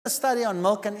A study on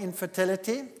milk and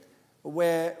infertility,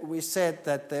 where we said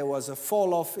that there was a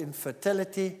fall-off in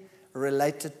fertility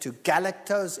related to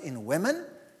galactose in women.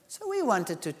 So we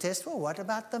wanted to test, well, what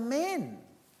about the men?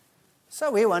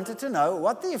 So we wanted to know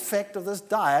what the effect of this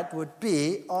diet would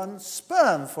be on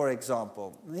sperm, for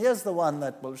example. And here's the one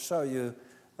that will show you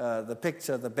the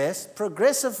picture the best.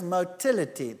 Progressive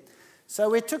motility. So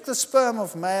we took the sperm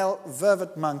of male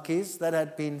vervet monkeys that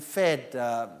had been fed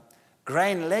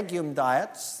grain legume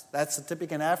diets, that's a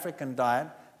typical African diet,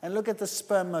 and look at the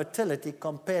sperm motility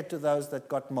compared to those that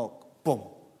got milk. Boom.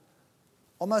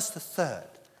 Almost a third.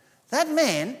 That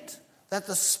meant that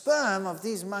the sperm of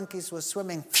these monkeys was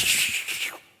swimming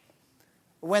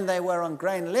when they were on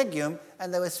grain legume,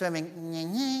 and they were swimming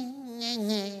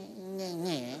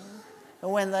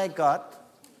when they got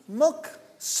milk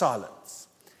solids.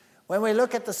 When we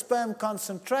look at the sperm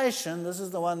concentration, this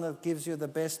is the one that gives you the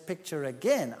best picture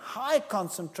again. High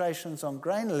concentrations on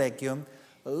grain legume,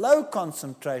 low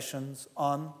concentrations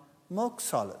on milk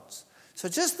solids. So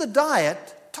just the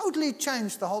diet totally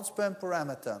changed the whole sperm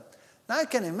parameter. Now you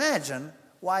can imagine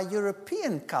why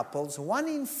European couples, 1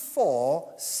 in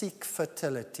 4, seek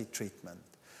fertility treatment.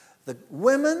 The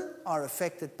women are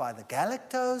affected by the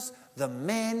galactose, the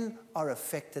men are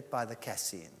affected by the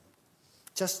caseine.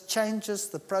 Just changes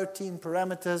the protein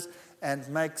parameters and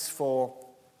makes for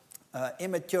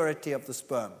immaturity of the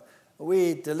sperm.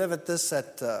 We delivered this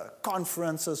at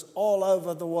conferences all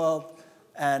over the world,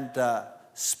 and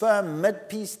sperm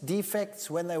mid-piece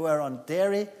defects when they were on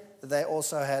dairy, they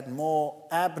also had more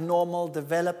abnormal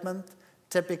development.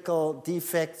 Typical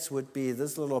defects would be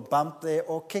this little bump there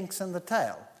or kinks in the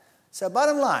tail. So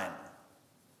bottom line,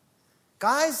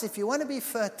 guys, if you want to be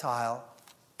fertile,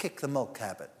 kick the milk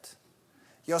habit.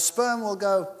 Your sperm will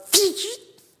go,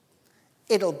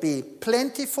 it'll be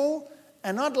plentiful,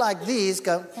 and not like these,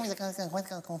 go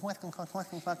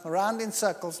around in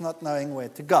circles not knowing where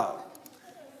to go.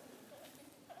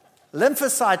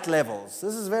 Lymphocyte levels,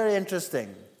 this is very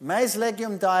interesting. Maize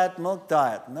legume diet, milk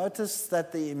diet. Notice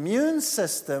that the immune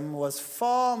system was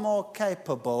far more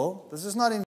capable. This is not in